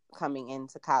coming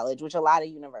into college, which a lot of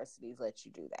universities let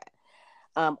you do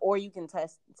that. Or you can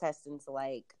test into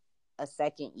like a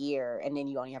second year, and then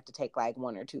you only have to take like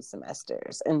 1 or 2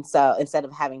 semesters. And so instead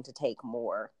of having to take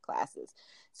more classes.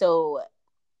 So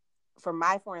for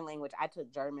my foreign language, I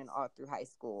took German all through high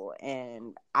school,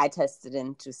 and I tested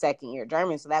into second year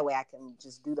German. So that way I can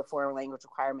just do the foreign language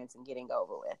requirements and getting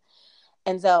over with.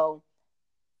 And so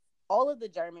all of the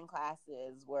German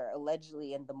classes were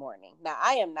allegedly in the morning. Now,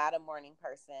 I am not a morning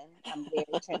person. I'm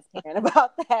very transparent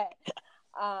about that.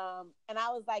 And I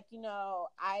was like,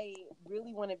 I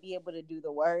really want to be able to do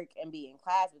the work and be in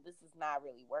class, but this is not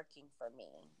really working for me.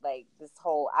 Like this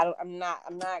whole, I'm not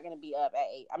going to be up at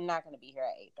 8. I'm not going to be here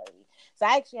at 8:30. So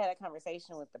I actually had a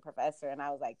conversation with the professor, and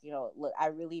I was like, look, I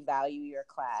really value your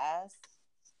class,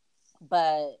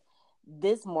 but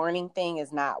this morning thing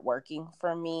is not working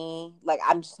for me. Like,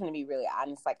 I'm just going to be really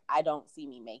honest. Like, I don't see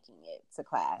me making it to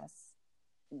class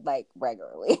like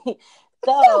regularly.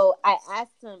 So I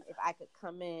asked him if I could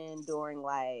come in during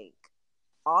like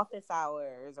office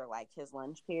hours or like his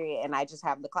lunch period, and I just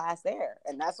have the class there.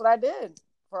 And that's what I did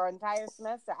for an entire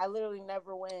semester. I literally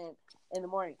never went in the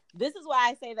morning. This is why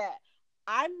I say that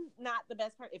I'm not the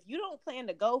best person. If you don't plan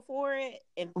to go for it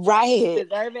and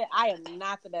deserve it, I am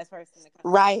not the best person to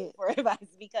come for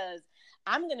advice, because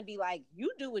I'm going to be like,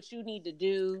 you do what you need to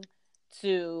do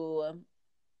to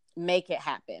make it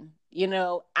happen.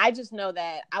 I just know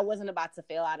that I wasn't about to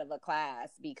fail out of a class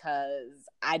because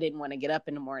I didn't want to get up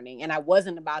in the morning, and I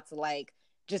wasn't about to like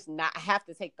just not have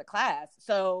to take the class.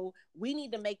 So we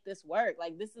need to make this work.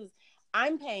 Like,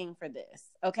 I'm paying for this,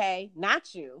 okay?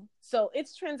 Not you. So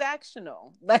it's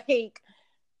transactional. Like,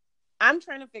 I'm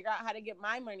trying to figure out how to get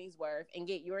my money's worth and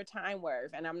get your time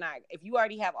worth. And if you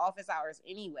already have office hours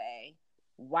anyway,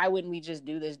 why wouldn't we just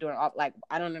do this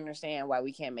I don't understand why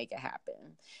we can't make it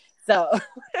happen. So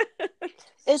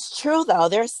it's true though.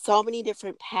 There's so many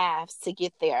different paths to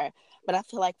get there. But I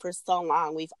feel like for so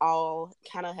long, we've all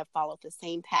kind of have followed the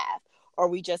same path, or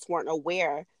we just weren't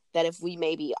aware that if we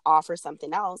maybe offer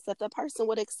something else, that the person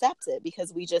would accept it,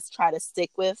 because we just try to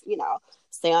stick with,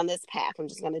 stay on this path. I'm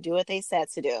just going to do what they said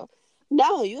to do.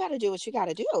 No, you got to do what you got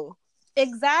to do.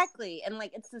 Exactly. And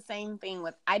like, it's the same thing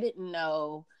with, I didn't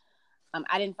know,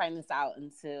 I didn't find this out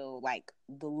until like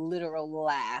the literal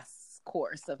last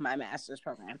course of my master's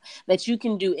program, that you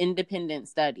can do independent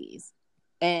studies.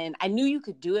 And I knew you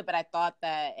could do it, but I thought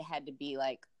that it had to be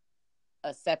like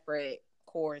a separate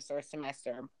course or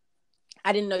semester.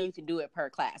 I didn't know you could do it per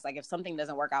class. Like if something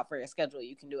doesn't work out for your schedule,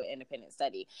 you can do an independent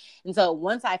study. And so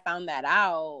once I found that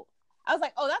out, I was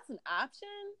like, oh, that's an option.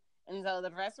 And so the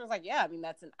professor was like, yeah, I mean,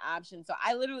 that's an option. So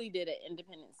I literally did an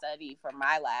independent study for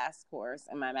my last course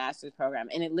in my master's program.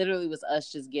 And it literally was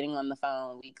us just getting on the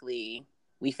phone weekly.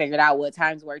 We figured out what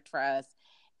times worked for us.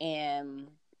 And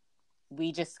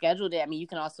we just scheduled it. I mean, you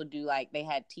can also do like, they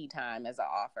had tea time as an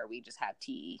offer. We just have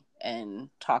tea and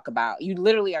talk about, you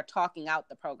literally are talking out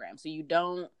the program. So you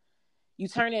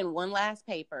turn in one last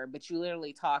paper, but you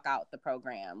literally talk out the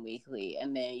program weekly,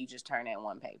 and then you just turn in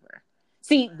one paper.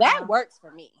 See, that works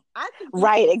for me.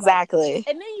 Right, exactly. And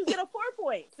then you get a 4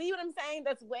 point. See what I'm saying?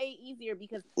 That's way easier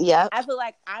because I feel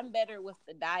like I'm better with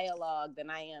the dialogue than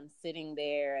I am sitting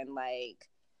there and like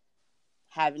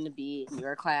having to be in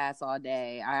your class all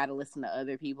day. I got to listen to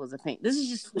other people's opinions. This is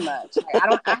just too much.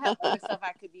 Like, I have other stuff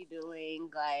I could be doing.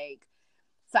 Like,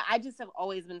 so I just have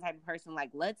always been the type of person like,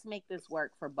 let's make this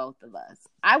work for both of us.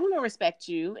 I want to respect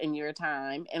you and your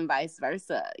time and vice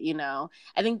versa. You know,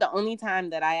 I think the only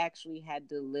time that I actually had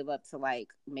to live up to like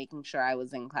making sure I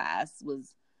was in class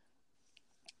was,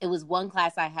 it was one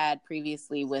class I had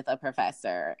previously with a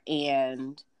professor,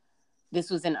 and this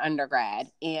was in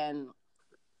undergrad, and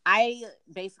I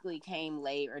basically came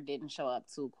late or didn't show up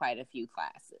to quite a few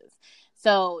classes.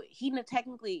 So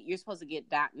technically, you're supposed to get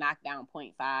knocked down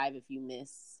 0.5 if you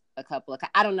miss a couple of,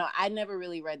 I don't know. I never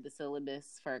really read the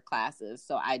syllabus for classes,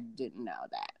 so I didn't know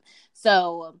that.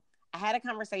 So I had a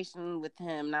conversation with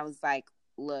him, and I was like,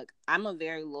 look, I'm a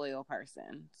very loyal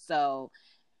person. So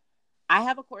I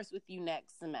have a course with you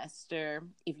next semester.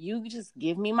 If you just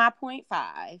give me my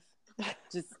 0.5,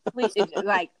 just please,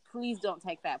 please don't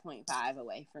take that 0.5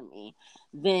 away from me.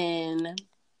 Then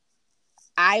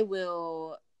I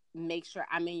will make sure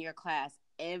I'm in your class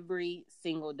every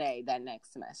single day that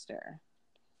next semester.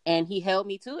 And he held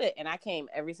me to it, and I came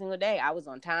every single day. I was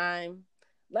on time.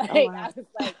 Like, I was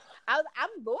like, I'm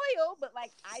loyal, but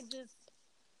like,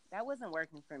 that wasn't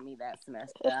working for me that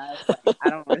semester. I was like, I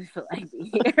don't really feel like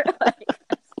being here.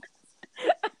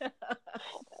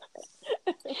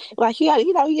 Like,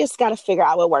 you just got to figure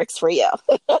out what works for you.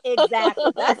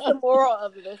 Exactly. That's the moral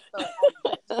of this story.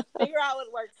 Just figure out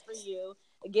what works for you.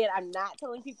 Again, I'm not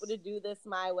telling people to do this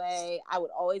my way. I would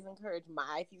always encourage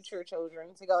my future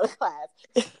children to go to class.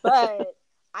 But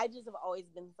I just have always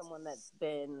been someone that's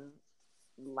been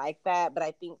like that. But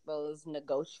I think those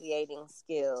negotiating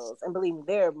skills, and believe me,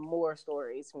 there are more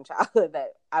stories from childhood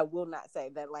that I will not say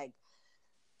that like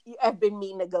have been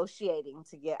me negotiating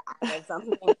to get out of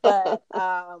something. But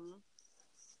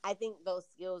I think those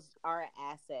skills are an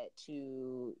asset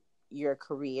to your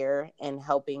career and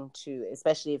helping to,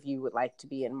 especially if you would like to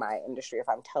be in my industry, if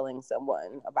I'm telling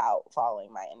someone about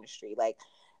following my industry, like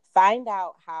find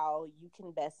out how you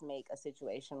can best make a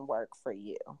situation work for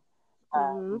you.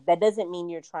 That doesn't mean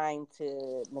you're trying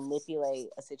to manipulate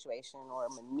a situation or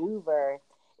maneuver.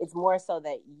 It's more so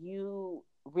that you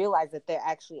realize that there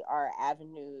actually are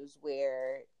avenues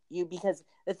where because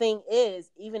the thing is,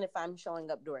 even if I'm showing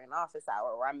up during an office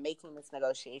hour or I'm making this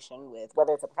negotiation with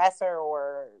whether it's a professor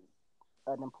or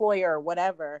an employer or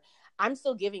whatever, I'm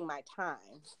still giving my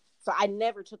time. So I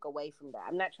never took away from that.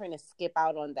 I'm not trying to skip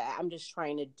out on that. I'm just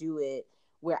trying to do it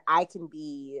where I can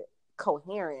be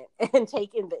coherent and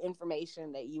take in the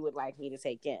information that you would like me to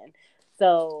take in.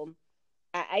 So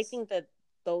I think that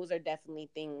those are definitely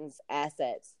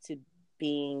assets to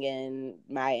being in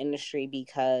my industry,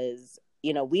 because,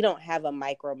 you know, we don't have a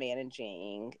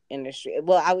micromanaging industry.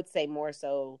 Well, I would say more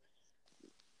so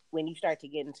when you start to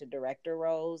get into director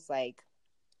roles, like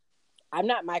I'm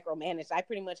not micromanaged. I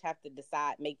pretty much have to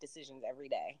make decisions every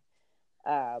day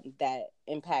that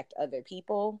impact other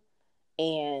people.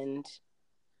 And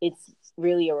it's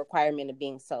really a requirement of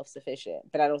being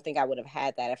self-sufficient. But I don't think I would have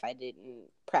had that if I didn't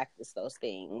practice those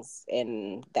things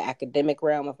in the academic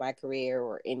realm of my career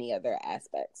or any other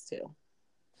aspects too.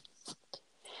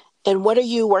 And what are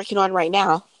you working on right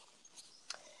now?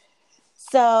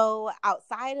 So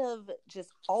outside of just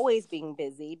always being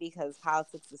busy, because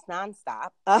politics is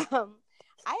nonstop,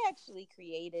 I actually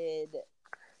created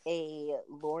a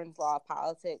Lauren's Law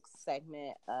Politics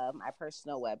segment of my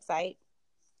personal website.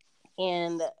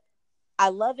 And I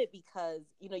love it because,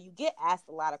 you know, you get asked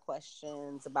a lot of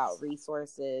questions about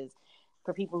resources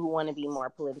for people who want to be more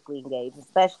politically engaged,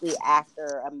 especially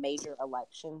after a major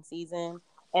election season.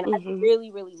 And I Mm-hmm.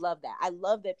 really, really love that. I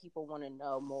love that people want to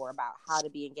know more about how to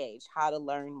be engaged, how to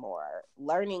learn more.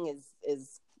 Learning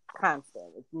is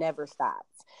constant. It never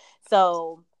stops.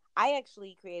 So I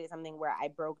actually created something where I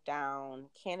broke down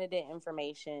candidate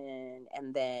information,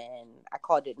 and then I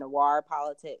called it noir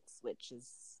politics, which is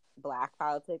Black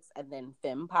politics, and then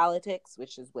femme politics,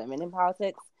 which is women in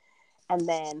politics, and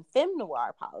then femme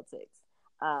noir politics.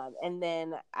 And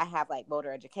then I have like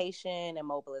voter education and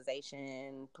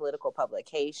mobilization, political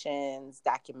publications,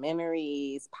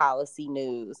 documentaries, policy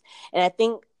news. And I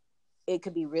think it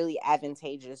could be really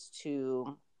advantageous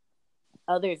to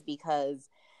others because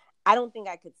I don't think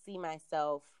I could see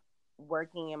myself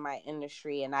working in my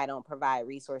industry and I don't provide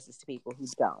resources to people who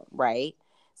don't, right?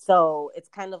 So it's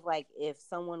kind of like if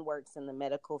someone works in the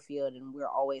medical field and we're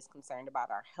always concerned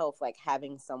about our health, like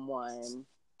having someone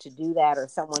to do that, or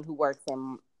someone who works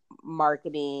in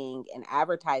marketing and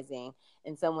advertising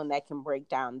and someone that can break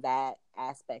down that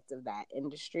aspect of that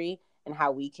industry and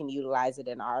how we can utilize it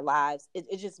in our lives.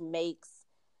 It just makes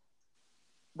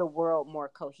the world more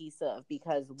cohesive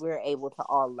because we're able to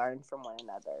all learn from one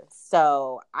another.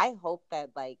 So I hope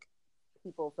that like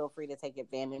people feel free to take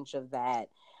advantage of that,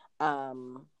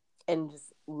 and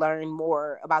just learn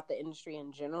more about the industry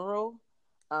in general,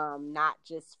 not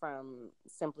just from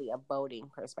simply a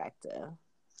voting perspective.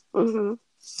 Mm-hmm.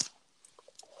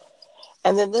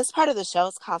 And then this part of the show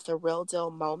is called The Real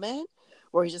Deal Moment,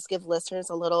 where we just give listeners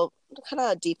a little kind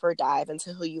of deeper dive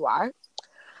into who you are.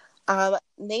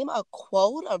 Name a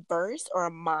quote, a verse, or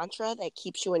a mantra that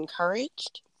keeps you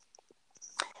encouraged.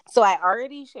 So I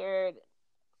already shared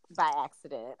by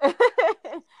accident.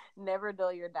 Never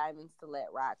dull your diamonds to let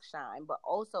rock shine. But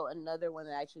also another one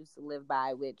that I choose to live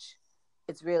by, which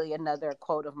it's really another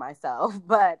quote of myself,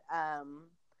 but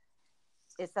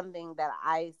it's something that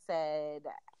I said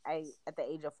at the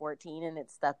age of 14 and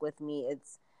it stuck with me.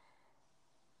 It's,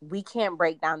 we can't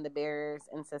break down the barriers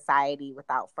in society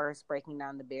without first breaking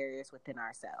down the barriers within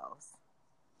ourselves.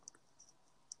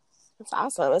 That's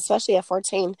awesome, especially at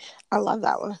 14. I love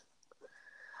that one.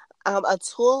 A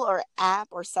tool or app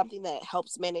or something that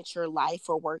helps manage your life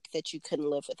or work that you couldn't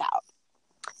live without.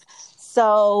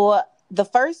 So the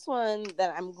first one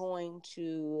that I'm going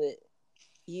to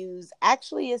use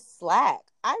actually is Slack.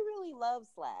 I really love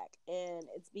Slack and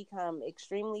it's become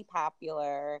extremely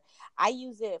popular. I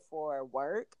use it for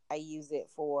work. I use it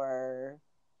for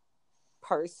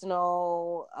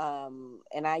personal,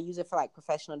 and I use it for like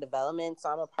professional development. So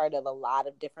I'm a part of a lot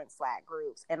of different Slack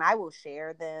groups and I will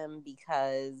share them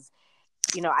because,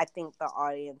 you know, I think the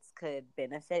audience could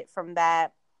benefit from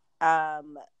that.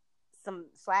 Some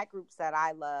Slack groups that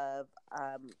I love,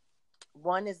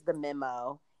 one is the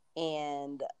Memo,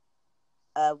 and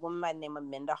a woman by the name of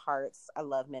Minda Harts. I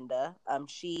love Minda.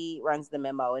 She runs the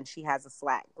Memo and she has a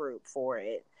Slack group for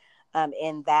it.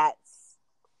 And that's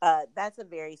a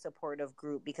very supportive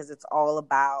group because it's all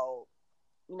about,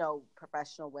 you know,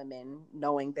 professional women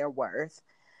knowing their worth,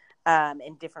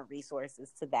 and different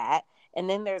resources to that. And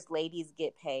then there's Ladies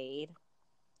Get Paid.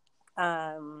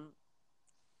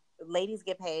 Ladies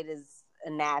Get Paid is a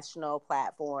national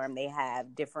platform. They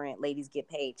have different Ladies Get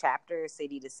Paid chapters,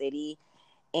 city to city.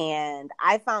 And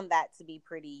I found that to be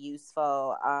pretty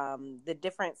useful. The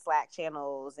different Slack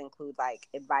channels include like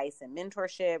advice and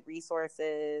mentorship,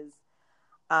 resources.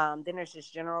 Then there's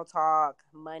just general talk,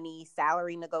 money,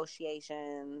 salary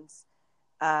negotiations.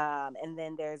 And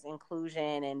then there's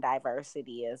inclusion and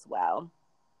diversity as well.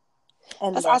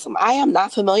 And That's then, awesome. I am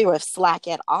not familiar with Slack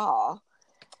at all.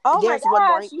 oh There's my one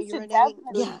more gosh, you you were should naming.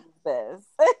 definitely Yeah. use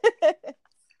this.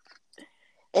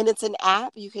 And it's an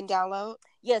app you can download?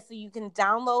 Yeah, so you can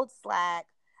download Slack.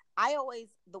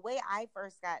 The way I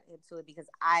first got into it, because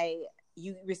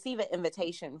you receive an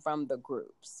invitation from the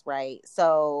groups, right?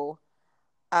 So,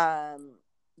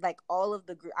 like all of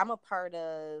the group, I'm a part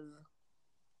of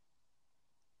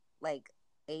like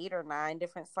 8 or 9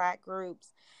 different Slack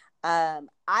groups.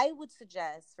 I would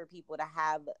suggest for people to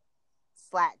have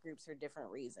Slack groups for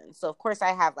different reasons. So of course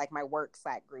I have like my work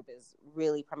Slack group is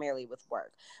really primarily with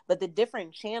work, but the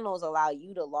different channels allow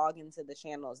you to log into the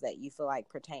channels that you feel like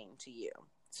pertain to you.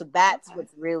 So that's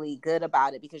what's really good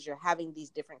about it, because you're having these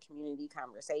different community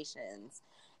conversations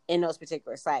in those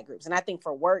particular Slack groups. And I think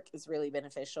for work it's really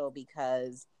beneficial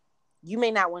because you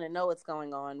may not want to know what's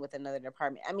going on with another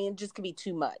department. I mean, it just could be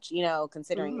too much, you know,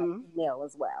 considering like email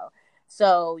as well.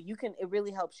 So it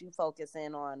really helps you focus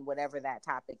in on whatever that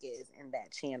topic is in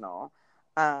that channel.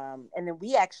 And then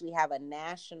we actually have a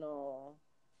national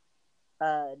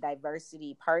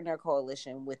diversity partner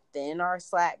coalition within our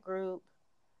Slack group.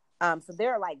 So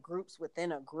there are like groups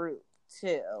within a group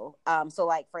too. So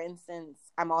like, for instance,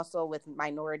 I'm also with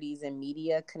Minorities in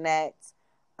Media Connect.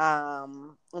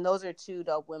 And those are two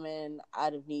dope women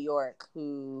out of New York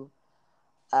who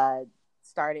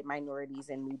started Minorities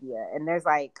in Media. And there's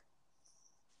like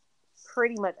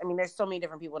pretty much, I mean, there's so many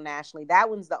different people nationally. That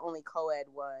one's the only co-ed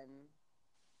one.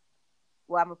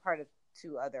 Well, I'm a part of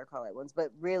two other co-ed ones,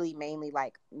 but really mainly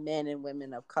like men and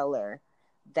women of color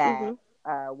that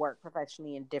work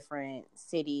professionally in different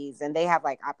cities, and they have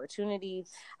like opportunities.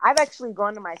 I've actually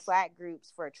gone to my Slack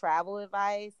groups for travel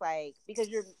advice, like because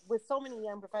you're with so many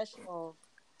young professionals,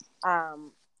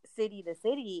 city to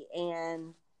city,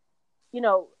 and you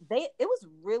know, it was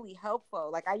really helpful.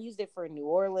 Like I used it for New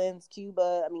Orleans,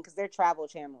 Cuba. I mean, because they're travel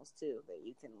channels too that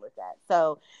you can look at.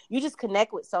 So you just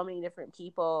connect with so many different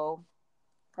people.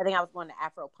 I think I was going to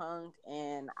Afro Punk,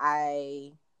 and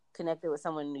I connected with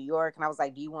someone in New York, and I was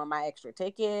like, "Do you want my extra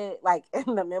ticket?" Like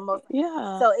in the memo.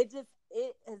 Yeah. So it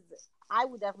is. I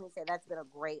would definitely say that's been a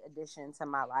great addition to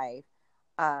my life.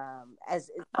 I'll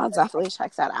definitely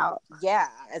check that out. Yeah,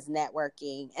 as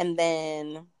networking, and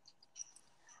then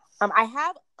I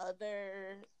have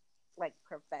other like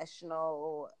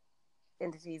professional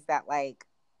entities that like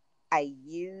I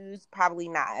use, probably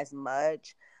not as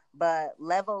much, but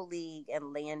Level League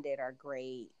and Landed are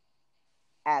great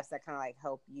apps that kind of like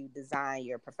help you design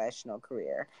your professional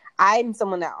career. I'm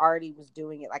someone that already was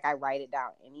doing it. Like I write it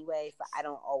down anyway, so I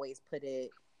don't always put it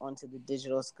onto the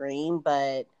digital screen,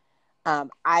 but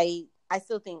I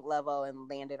still think Level and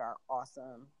Landed are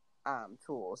awesome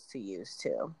tools to use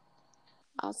too.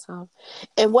 Awesome.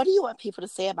 And what do you want people to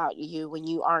say about you when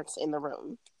you aren't in the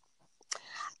room?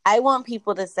 I want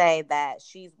people to say that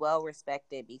she's well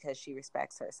respected because she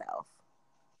respects herself.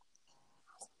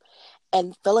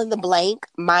 And fill in the blank,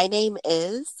 my name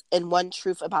is, and one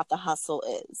truth about the hustle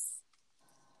is.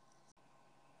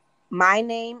 My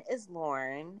name is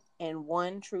Lauren, and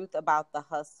one truth about the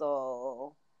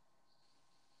hustle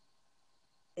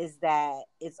is that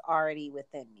it's already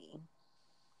within me.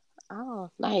 Oh,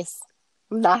 nice.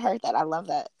 I've not heard that. I love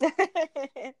that.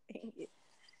 Thank you.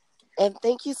 And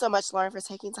thank you so much, Lauren, for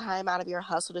taking time out of your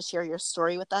hustle to share your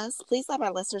story with us. Please let my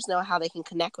listeners know how they can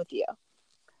connect with you.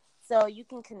 So you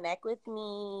can connect with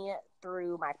me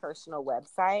through my personal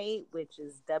website, which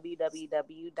is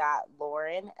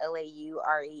www.lauren,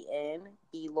 Lauren,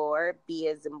 Belore, B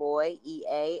as in boy,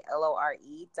 EALORE.com.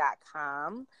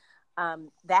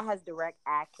 That has direct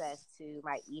access to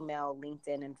my email,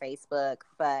 LinkedIn, and Facebook.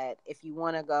 But if you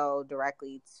want to go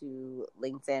directly to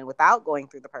LinkedIn without going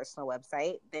through the personal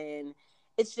website, then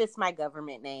it's just my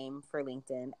government name for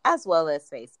LinkedIn as well as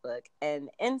Facebook. And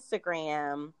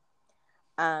Instagram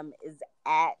is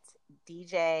at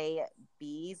DJ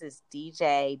Beaz. It's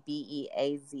DJ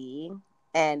Beaz.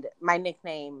 And my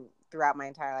nickname throughout my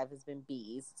entire life has been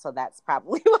Beaz, so that's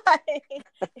probably why.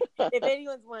 If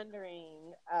anyone's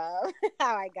wondering how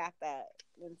I got that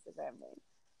Instagram name.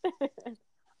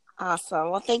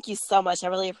 Awesome. Well, thank you so much. I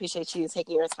really appreciate you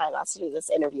taking your time out to do this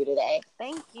interview today.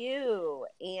 Thank you.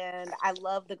 And I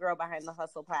love the Girl Behind the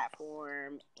Hustle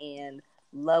platform and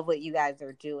love what you guys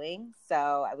are doing.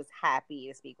 So I was happy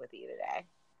to speak with you today.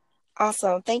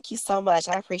 Awesome. Thank you so much.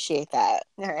 I appreciate that.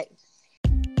 All right.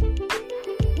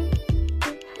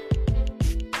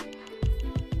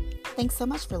 Thanks so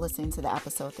much for listening to the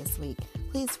episode this week.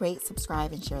 Please rate,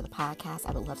 subscribe, and share the podcast.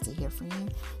 I would love to hear from you.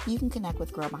 You can connect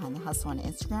with Girl Behind the Hustle on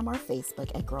Instagram or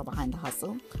Facebook at Girl Behind the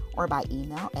Hustle, or by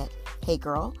email at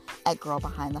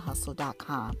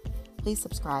heygirl@girlbehindthehustle.com. Please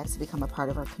subscribe to become a part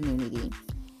of our community.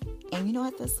 And you know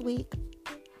what, this week?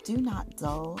 Do not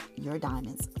dull your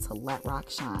diamonds to let rock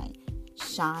shine.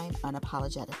 Shine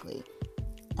unapologetically.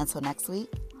 Until next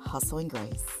week, hustle and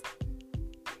grace.